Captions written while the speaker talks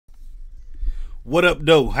What up,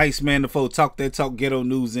 though? Heist Man the Foe, talk that talk, ghetto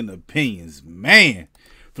news and opinions. Man,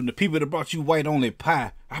 from the people that brought you white only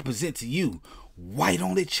pie, I present to you white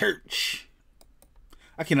only church.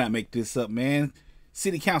 I cannot make this up, man.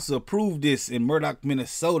 City Council approved this in Murdock,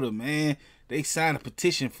 Minnesota, man. They signed a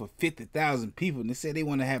petition for 50,000 people and they said they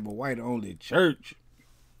want to have a white only church.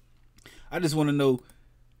 I just want to know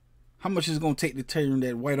how much it's going to take to turn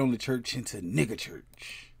that white only church into nigga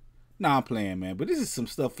church. Nah, I'm playing, man. But this is some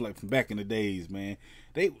stuff like from back in the days, man.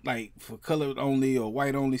 They like for colored only or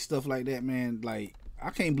white only stuff like that, man. Like, I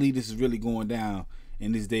can't believe this is really going down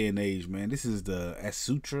in this day and age, man. This is the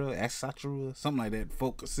Asatra, something like that,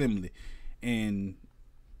 folk assembly. And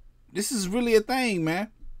this is really a thing, man.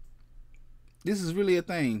 This is really a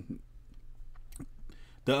thing.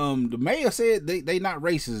 The mayor said they not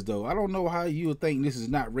racist though. I don't know how you would think this is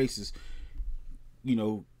not racist. You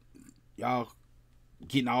know, y'all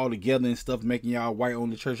getting all together and stuff, making y'all white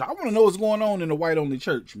only church. I want to know what's going on in the white only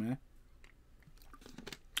church, man.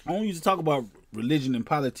 I don't usually talk about religion and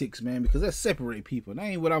politics, man, because that separate people. That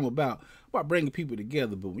ain't what I'm about. I'm about bringing people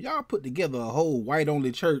together. But when y'all put together a whole white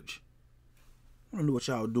only church, I don't know what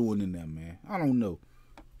y'all doing in there, man. I don't know.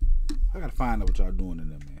 I gotta find out what y'all doing in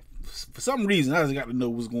there, man. For some reason, I just got to know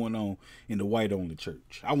what's going on in the white only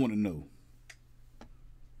church. I want to know.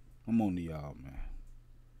 I'm on to y'all, man.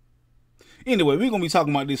 Anyway, we're going to be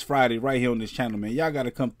talking about this Friday right here on this channel, man. Y'all got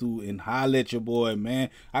to come through and holler at your boy, man.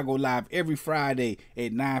 I go live every Friday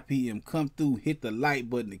at 9 p.m. Come through, hit the like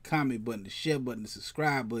button, the comment button, the share button, the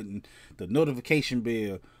subscribe button, the notification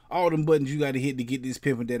bell. All them buttons you got to hit to get this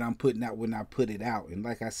pimping that I'm putting out when I put it out. And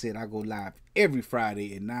like I said, I go live every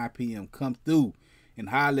Friday at 9 p.m. Come through and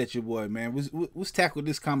holler at your boy, man. Let's tackle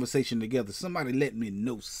this conversation together. Somebody let me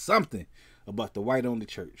know something about the white only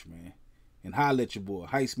church, man. And holler at your boy,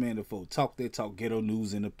 Heist Man the Foe. Talk that talk, ghetto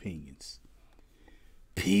news and opinions.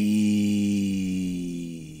 Peace.